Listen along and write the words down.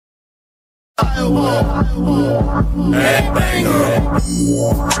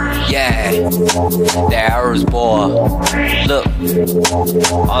Yeah, that Hurst boy. Look,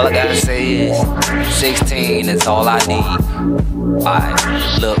 all I gotta say is 16 is all I need.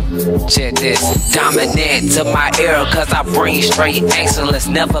 Alright, look, check this. Dominant to my era, cause I bring straight excellence.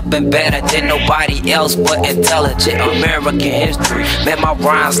 Never been better than nobody else but intelligent. American history, man, my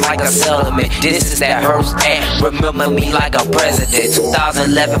rhymes like a settlement. This is that Hurst act, remember me like a president.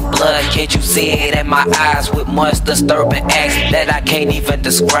 2011 blood, can't you see it in my eyes? With much disturbing acts that I can't even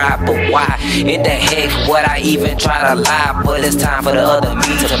describe. But why in the heck would I even try to lie? But it's time for the other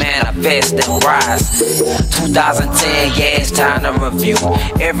me to manifest and rise. 2010, yeah, it's time to review.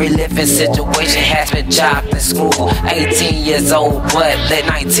 Every living situation has been chopped and screwed. 18 years old, but let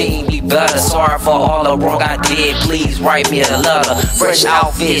 19 be better. Sorry for all the wrong I did, please write me a letter. Fresh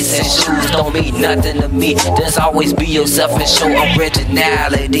outfits and shoes don't mean nothing to me. Just always be yourself and show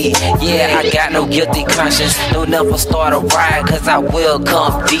originality. Yeah, I got no guilty conscience. Don't never start a riot, cause I will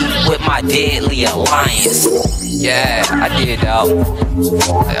come deep with my deadly alliance. Yeah, I did, dog.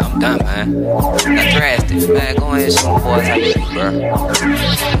 Hey, I'm done, man. Now, Drastic, man, go ahead and show the boys how you do, bro.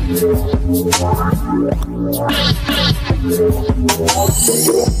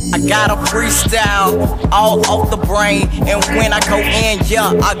 I got a freestyle all off the brain, and when I go in,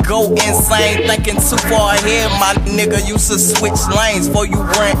 yeah, I go insane. Thinking too far ahead, my nigga used to switch lanes before you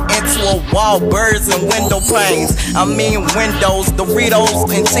ran into a wall, birds and window panes. I mean windows, Doritos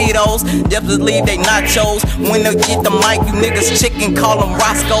and Tito's, definitely they nachos. When they get the mic, you niggas chicken, call them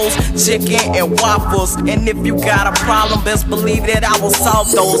Roscoe's, chicken and waffles. And if you got a problem, best believe that I will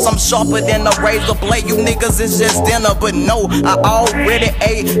solve those. I'm sharper than a razor blade, you niggas is just dinner. But no, I already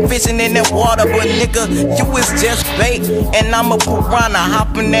ate fishing in that water, but nigga, you is just bait. And I'm a piranha,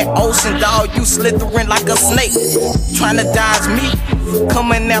 hop in that ocean, dog. You slithering like a snake, trying to dodge me.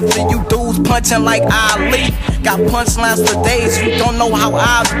 Coming after you dudes, punching like Ali. Got punchlines for days, you don't know how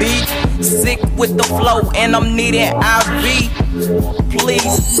I be. Sick with the flow, and I'm needing IV.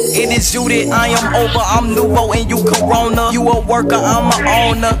 Please, it is you that I am over. I'm Nuvo and you Corona. You a worker, I'm a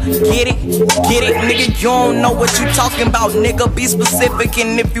owner. Get it, nigga. You don't know what you talking about, nigga. Be specific,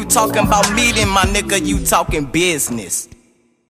 and if you talking about me, then my nigga, you talking business.